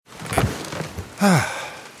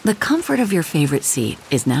The comfort of your favorite seat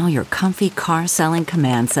is now your comfy car selling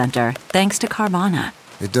command center, thanks to Carvana.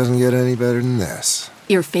 It doesn't get any better than this.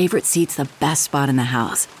 Your favorite seat's the best spot in the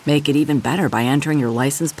house. Make it even better by entering your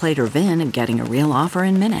license plate or VIN and getting a real offer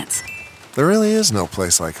in minutes. There really is no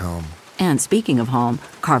place like home. And speaking of home,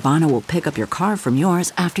 Carvana will pick up your car from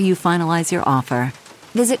yours after you finalize your offer.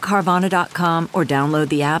 Visit Carvana.com or download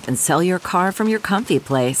the app and sell your car from your comfy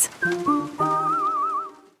place.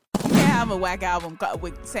 Can't have a whack album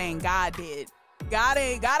with saying God did. God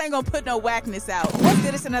ain't gonna put no whackness out. What's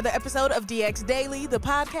good? It's another episode of DX Daily, the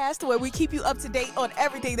podcast where we keep you up to date on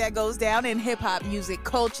everything that goes down in hip-hop music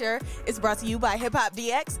culture. It's brought to you by Hip Hop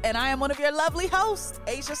DX, and I am one of your lovely hosts,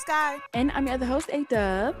 Asia Sky. And I'm your other host,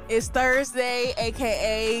 A-Dub. It's Thursday,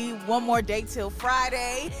 aka one more day till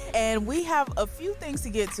Friday, and we have a few things to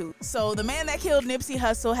get to. So the man that killed Nipsey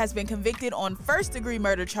Hussle has been convicted on first-degree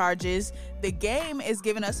murder charges. The Game is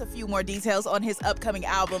giving us a few more details on his upcoming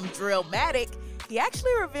album, Drillmatic. He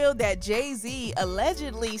actually revealed that Jay-Z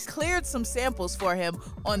allegedly cleared some samples for him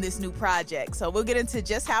on this new project. So we'll get into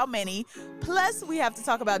just how many. Plus, we have to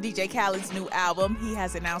talk about DJ Khaled's new album. He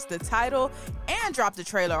has announced the title and dropped the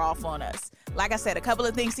trailer off on us. Like I said, a couple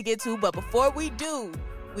of things to get to, but before we do,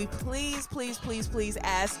 we please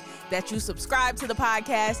ask that you subscribe to the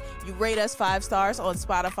podcast. You rate us 5 stars on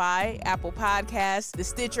Spotify, Apple Podcasts, the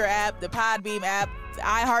Stitcher app, the Podbeam app, the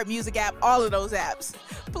iHeart Music app, all of those apps.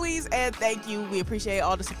 Please and thank you. We appreciate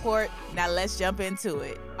all the support. Now let's jump into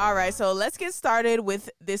it. All right, so let's get started with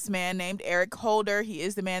this man named Eric Holder. He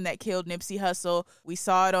is the man that killed Nipsey Hussle. We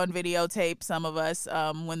saw it on videotape, some of us,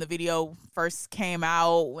 when the video first came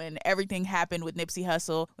out, when everything happened with Nipsey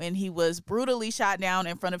Hussle, when he was brutally shot down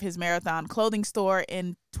in front of his Marathon clothing store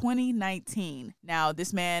in 2019. Now,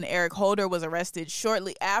 this man, Eric Holder, was arrested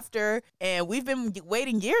shortly after, and we've been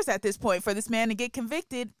waiting years at this point for this man to get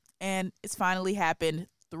convicted, and it's finally happened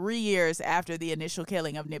 3 years after the initial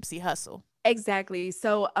killing of Nipsey Hussle. Exactly.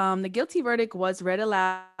 So the guilty verdict was read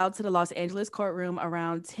aloud to the Los Angeles courtroom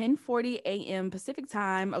around 10:40 a.m. Pacific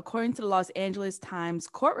time. According to the Los Angeles Times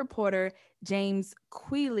court reporter, James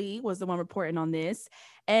Queally was the one reporting on this.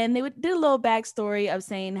 And they did a little backstory of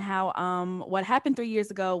saying how what happened 3 years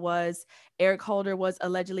ago was Eric Holder was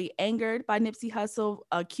allegedly angered by Nipsey Hussle,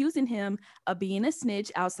 accusing him of being a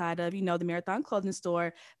snitch outside of, the Marathon clothing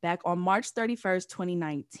store back on March 31st,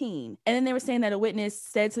 2019. And then they were saying that a witness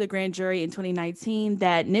said to the grand jury in 2019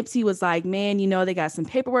 that Nipsey was like, man, they got some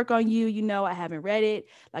paperwork on you. I haven't read it.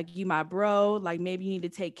 Like, you my bro. Like, maybe you need to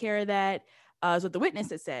take care of that. Is what the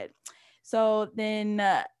witness had said. So then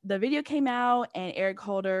the video came out and Eric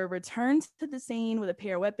Holder returned to the scene with a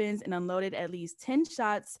pair of weapons and unloaded at least 10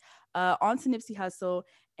 shots onto Nipsey Hussle.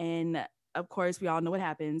 And of course, we all know what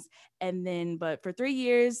happens. And then, but for 3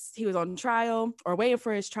 years, he was on trial or waiting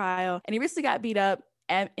for his trial. And he recently got beat up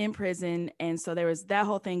in prison. And so there was that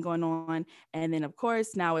whole thing going on. And then, of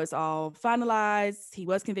course, now it's all finalized. He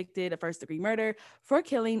was convicted of first-degree murder for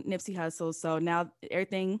killing Nipsey Hussle. So now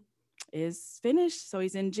everything is finished. So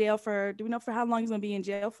he's in jail do we know for how long he's going to be in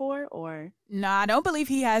jail for, or? No, I don't believe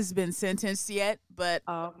he has been sentenced yet, but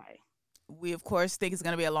okay. We of course think it's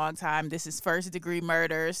going to be a long time. This is first degree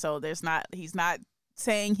murder, so he's not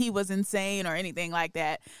saying he was insane or anything like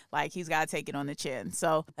that. Like, he's got to take it on the chin.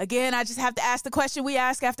 So again, I just have to ask the question we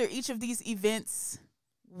ask after each of these events: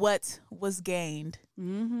 what was gained?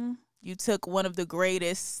 Mm-hmm. You took one of the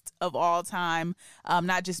greatest of all time,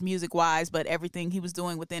 not just music-wise, but everything he was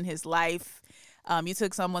doing within his life. You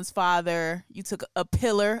took someone's father. You took a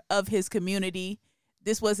pillar of his community.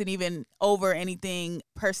 This wasn't even over anything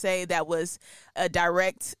per se that was a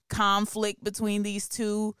direct conflict between these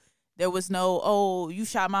two. There was no, oh, you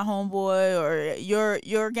shot my homeboy, or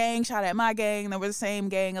your gang shot at my gang. They were the same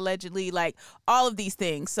gang, allegedly, like all of these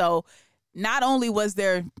things. So not only was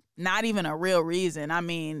there not even a real reason. I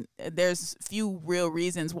mean, there's few real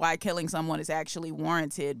reasons why killing someone is actually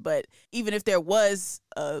warranted. But even if there was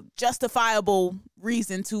a justifiable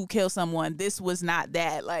reason to kill someone, this was not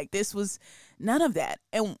that. Like, this was none of that.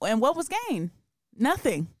 And what was gained?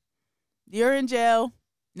 Nothing. You're in jail.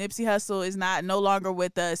 Nipsey Hussle is no longer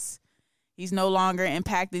with us. He's no longer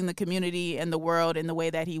impacting the community and the world in the way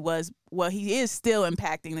that he was. Well, he is still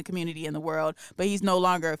impacting the community and the world, but he's no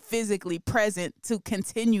longer physically present to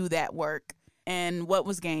continue that work. And what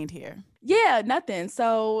was gained here? Yeah, nothing.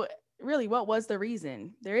 So really, what was the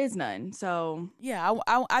reason? There is none. So yeah,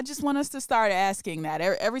 I just want us to start asking that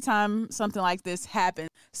every time something like this happens,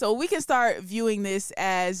 so we can start viewing this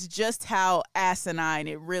as just how asinine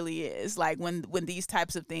it really is. Like, when these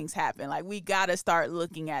types of things happen, like, we got to start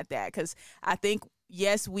looking at that, because I think,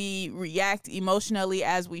 yes, we react emotionally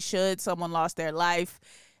as we should. Someone lost their life.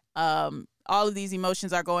 all of these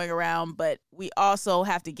emotions are going around, but we also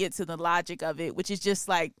have to get to the logic of it, which is just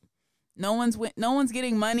like no one's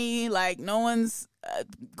getting money, like no one's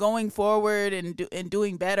going forward and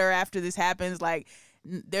doing better after this happens. Like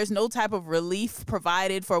there's no type of relief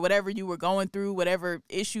provided for whatever you were going through, whatever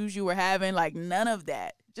issues you were having, like none of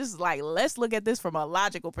that. Just like, let's look at this from a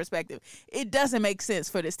logical perspective. It doesn't make sense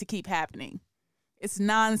for this to keep happening. It's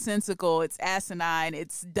nonsensical. It's asinine.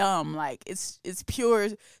 It's dumb. Like it's pure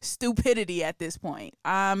stupidity at this point.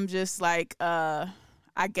 I'm just like,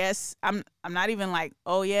 I guess I'm not even like,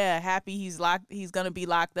 oh yeah, happy he's gonna be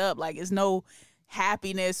locked up. Like it's no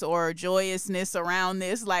happiness or joyousness around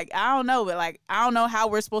this. Like I don't know, but like I don't know how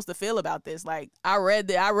we're supposed to feel about this. Like I read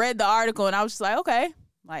the article and I was just like, okay,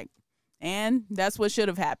 like, and that's what should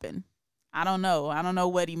have happened. I don't know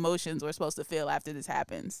what emotions we're supposed to feel after this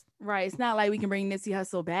happens. Right. It's not like we can bring Nipsey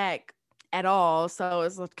Hussle back at all. So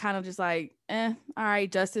it's kind of just like, all right,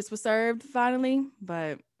 justice was served finally.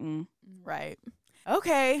 But Right.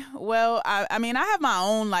 Okay. Well, I mean, I have my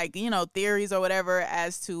own, like, you know, theories or whatever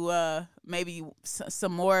as to maybe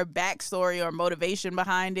some more backstory or motivation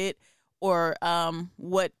behind it, or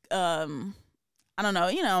what I don't know,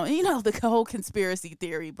 you know, the whole conspiracy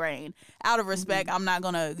theory brain. Out of respect, I'm not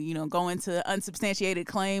going to, you know, go into unsubstantiated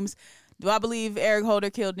claims. Do I believe Eric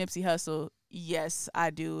Holder killed Nipsey Hussle? Yes,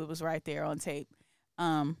 I do. It was right there on tape.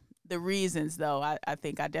 The reasons, though, I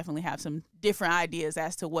think I definitely have some different ideas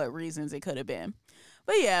as to what reasons it could have been.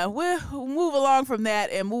 But yeah, we'll move along from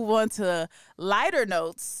that and move on to lighter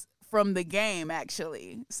notes from the game,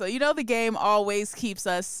 actually. So, you know, the game always keeps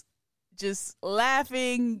us just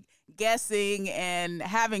laughing, guessing, and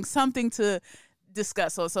having something to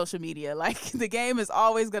discuss on social media. Like the game is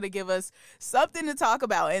always going to give us something to talk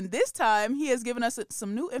about. And this time he has given us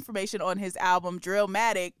some new information on his album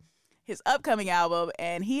Drillmatic, his upcoming album.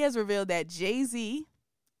 And he has revealed that Jay-Z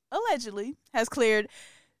allegedly has cleared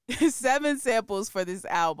 7 samples for this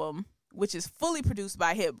album, which is fully produced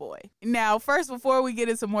by Hit Boy. Now, first, before we get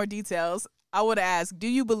into more details, I want to ask, do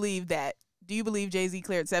you believe that? Do you believe Jay-Z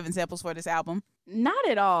cleared 7 samples for this album? Not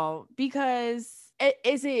at all, because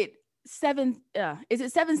is it 7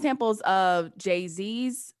 samples of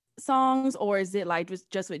Jay-Z's songs, or is it like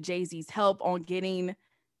just with Jay-Z's help on getting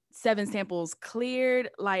 7 samples cleared?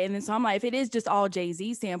 Like, and then so I'm like, if it is just all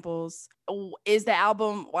Jay-Z samples, why is the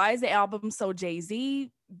album so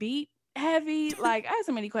Jay-Z beat heavy? Like, I have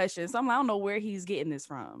so many questions. So I'm like, I don't know where he's getting this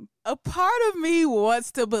from. A part of me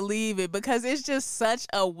wants to believe it because it's just such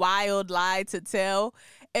a wild lie to tell.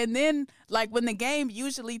 And then, like, when the game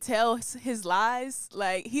usually tells his lies,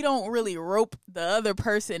 like, he don't really rope the other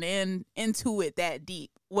person into it that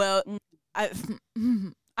deep. Well, I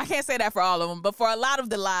can't say that for all of them, but for a lot of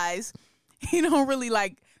the lies, he don't really,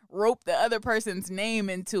 like, rope the other person's name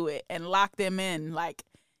into it and lock them in. Like,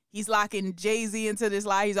 he's locking Jay-Z into this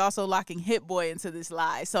lie. He's also locking Hit Boy into this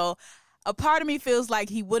lie. So a part of me feels like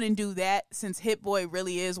he wouldn't do that since Hit Boy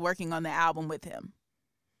really is working on the album with him.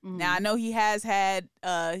 Now, I know he has had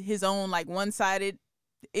his own, like, one-sided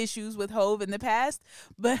issues with Hove in the past,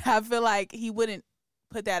 but I feel like he wouldn't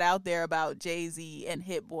put that out there about Jay-Z and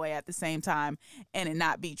Hit Boy at the same time and it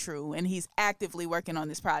not be true. And he's actively working on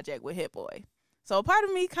this project with Hit Boy. So a part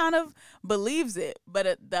of me kind of believes it,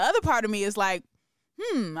 but the other part of me is like,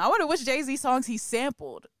 I wonder which Jay-Z songs he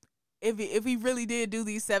sampled if he really did do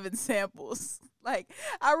these 7 samples. Like,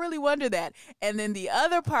 I really wonder that. And then the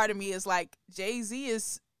other part of me is like, Jay-Z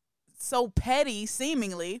is so petty,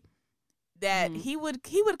 seemingly, that he would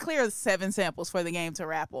clear 7 samples for the game to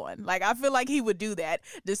rap on. Like, I feel like he would do that,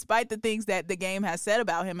 despite the things that the game has said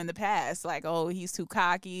about him in the past. Like, oh, he's too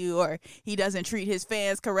cocky, or he doesn't treat his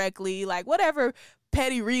fans correctly. Like, whatever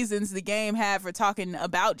petty reasons the game had for talking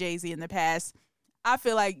about Jay-Z in the past, I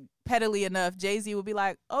feel like pettily enough, Jay-Z would be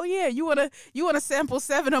like, oh yeah, you wanna sample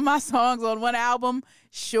 7 of my songs on one album?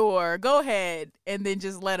 Sure, go ahead. And then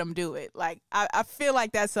just let him do it. Like, I feel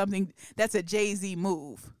like that's a Jay-Z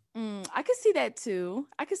move. I could see that too.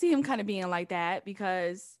 I could see him kind of being like that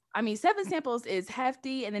because, I mean, 7 samples is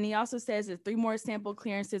hefty. And then he also says that 3 more sample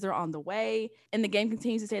clearances are on the way. And the game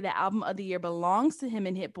continues to say that album of the year belongs to him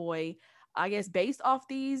and Hit Boy, I guess, based off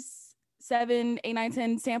these 7, 8, 9,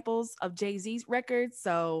 10 samples of Jay-Z's records.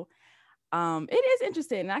 So it is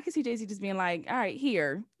interesting. And I can see Jay-Z just being like, all right,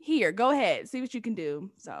 here, go ahead, see what you can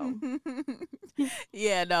do. So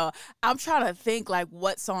yeah, no, I'm trying to think like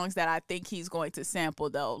what songs that I think he's going to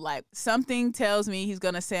sample though. Like, something tells me he's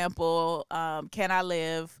going to sample Can I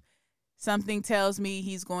Live? Something tells me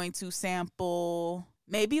he's going to sample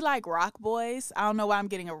maybe like Rock Boys. I don't know why I'm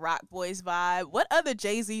getting a Rock Boys vibe. What other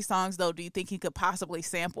Jay-Z songs, though, do you think he could possibly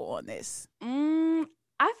sample on this?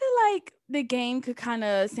 I feel like the game could kind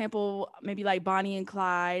of sample maybe like Bonnie and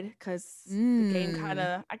Clyde, because the game kind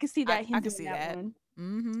of, I could see that him I can doing see that that. one.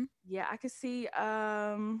 Mm-hmm. Yeah, I could see.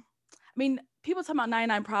 I mean, people talk about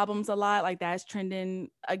 99 Problems a lot, like that's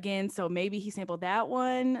trending again. So maybe he sampled that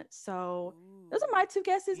one. So those are my two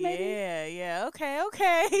guesses, maybe. Yeah.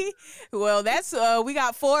 Okay. Well, that's we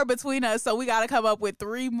got 4 between us, so we got to come up with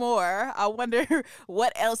 3 more. I wonder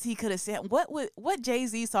what else he could have sampled. What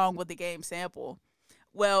Jay-Z song would the game sample?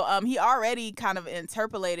 Well, he already kind of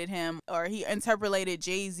interpolated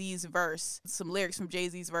Jay-Z's verse, some lyrics from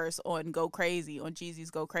Jay-Z's verse on Go Crazy, on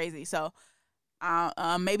Jeezy's Go Crazy. So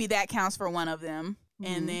maybe that counts for one of them.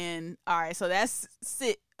 Mm-hmm. And then, all right, so that's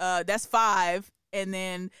 5. And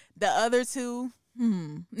then the other 2,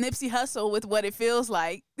 Nipsey Hussle with What It Feels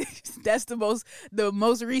Like. That's the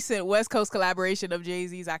most recent West Coast collaboration of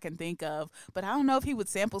Jay-Z's I can think of. But I don't know if he would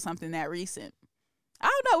sample something that recent. I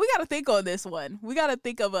don't know. We got to think on this one. We got to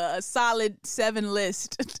think of a solid 7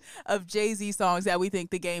 list of Jay-Z songs that we think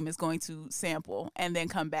the game is going to sample, and then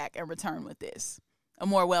come back and return with this. A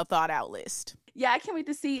more well thought out list. Yeah, I can't wait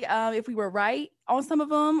to see if we were right on some of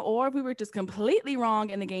them, or if we were just completely wrong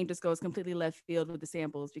and the game just goes completely left field with the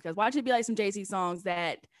samples. Because watch it be like some Jay-Z songs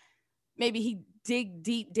that maybe he dig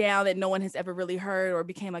deep down that no one has ever really heard, or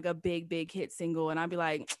became like a big hit single. And I'd be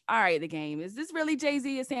like, all right, the game, is this really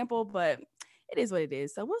Jay-Z a sample? But it is what it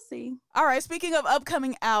is. So we'll see. All right. Speaking of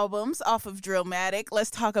upcoming albums off of Drillmatic, let's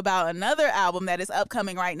talk about another album that is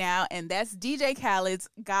upcoming right now. And that's DJ Khaled's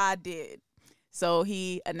God Did. So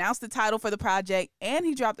he announced the title for the project, and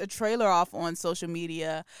he dropped a trailer off on social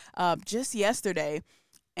media just yesterday.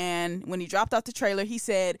 And when he dropped off the trailer, he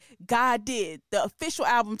said, God Did, the official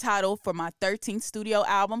album title for my 13th studio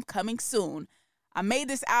album coming soon. I made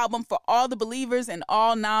this album for all the believers and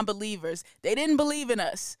all non-believers. They didn't believe in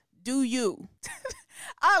us. Do you?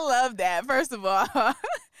 I love that. First of all,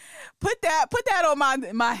 put that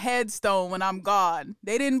on my headstone when I'm gone.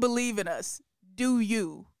 They didn't believe in us. Do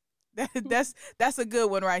you? That's a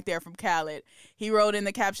good one right there from Khaled. He wrote in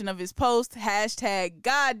the caption of his post,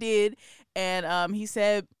 #GodDid, and he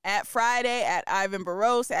said, at Friday, at Ivan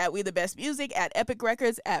Barros, at We The Best Music, at Epic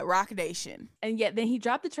Records, at Rock Nation. And yet then he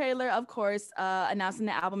dropped the trailer, of course, announcing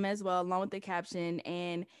the album as well, along with the caption.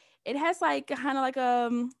 And it has like kind of like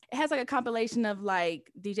it has like a compilation of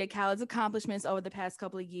like DJ Khaled's accomplishments over the past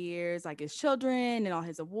couple of years, like his children and all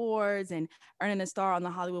his awards and earning a star on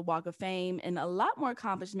the Hollywood Walk of Fame and a lot more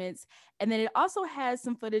accomplishments. And then it also has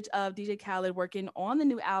some footage of DJ Khaled working on the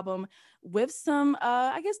new album with some,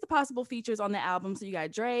 I guess, the possible features on the album. So you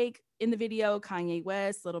got Drake in the video, Kanye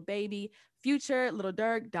West, Lil Baby, Future, Lil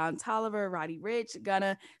Durk, Don Toliver, Roddy Ricch,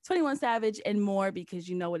 Gunna, 21 Savage, and more, because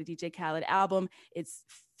you know what a DJ Khaled album, it's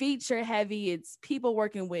feature heavy. It's people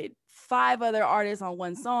working with 5 other artists on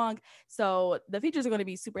one song. So the features are going to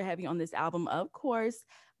be super heavy on this album, of course.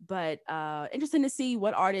 But interesting to see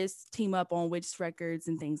what artists team up on which records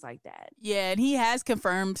and things like that. Yeah, and he has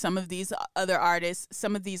confirmed some of these artists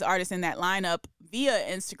in that lineup via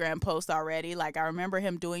Instagram post already. Like, I remember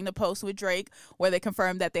him doing the post with Drake where they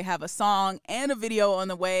confirmed that they have a song and a video on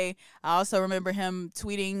the way. I also remember him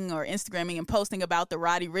tweeting or Instagramming and posting about the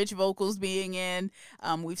Roddy Ricch vocals being in.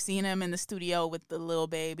 We've seen him in the studio with the Lil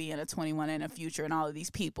Baby and a 21 and a Future and all of these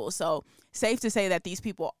people. So safe to say that these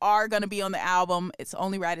people are going to be on the album. It's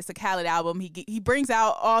only right. It's a Khaled album. He brings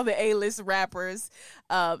out all the A-list rappers.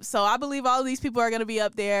 So I believe all of these people are going to be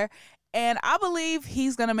up there. And I believe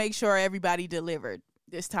he's going to make sure everybody delivered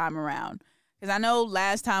this time around. Because I know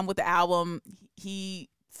last time with the album, he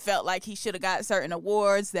felt like he should have got certain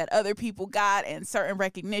awards that other people got and certain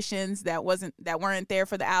recognitions that weren't there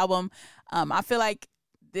for the album. I feel like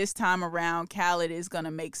this time around, Khaled is going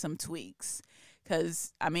to make some tweaks.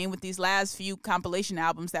 Because, I mean, with these last few compilation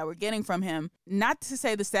albums that we're getting from him, not to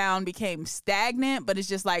say the sound became stagnant, but it's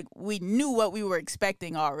just like we knew what we were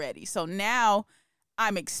expecting already. So now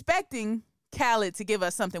I'm expecting Khaled to give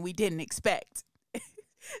us something we didn't expect.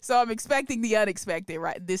 So I'm expecting the unexpected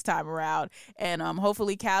right this time around. And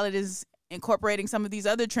hopefully Khaled is incorporating some of these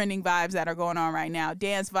other trending vibes that are going on right now.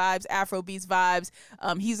 Dance vibes, Afrobeats vibes.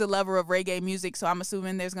 He's a lover of reggae music, so I'm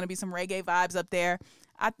assuming there's going to be some reggae vibes up there.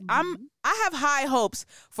 I have high hopes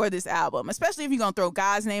for this album, especially if you're going to throw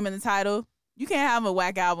God's name in the title. You can't have a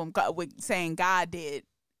whack album with saying God did.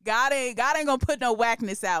 God ain't going to put no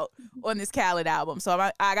whackness out on this Khaled album. So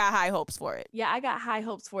I got high hopes for it. Yeah, I got high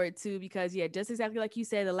hopes for it too, because just exactly like you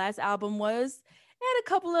said, the last album had a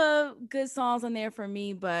couple of good songs on there for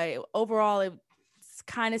me, but overall it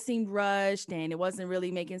kind of seemed rushed and it wasn't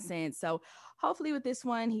really making sense. So hopefully with this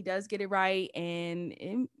one, he does get it right. And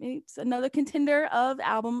it's another contender of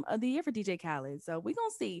album of the year for DJ Khaled. So we're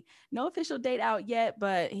going to see. No official date out yet,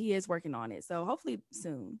 but he is working on it. So hopefully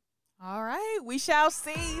soon. All right, we shall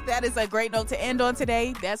see. That is a great note to end on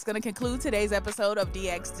today. That's going to conclude today's episode of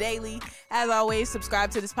DX Daily. As always, subscribe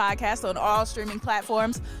to this podcast on all streaming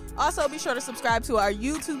platforms. Also, be sure to subscribe to our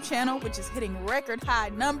YouTube channel, which is hitting record high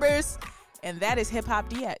numbers, and that is Hip Hop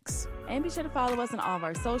DX. And be sure to follow us on all of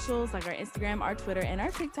our socials, like our Instagram, our Twitter, and our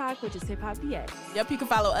TikTok, which is Hip Hop DX. Yep, you can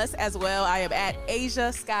follow us as well. I am at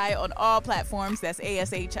Asia Sky on all platforms. That's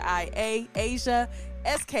ASHIA, Asia,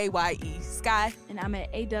 SKYE, Sky. And I'm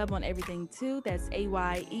at ADub on everything too. That's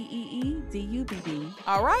AYEEEDUBB.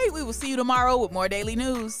 All right, we will see you tomorrow with more daily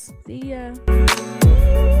news. See ya.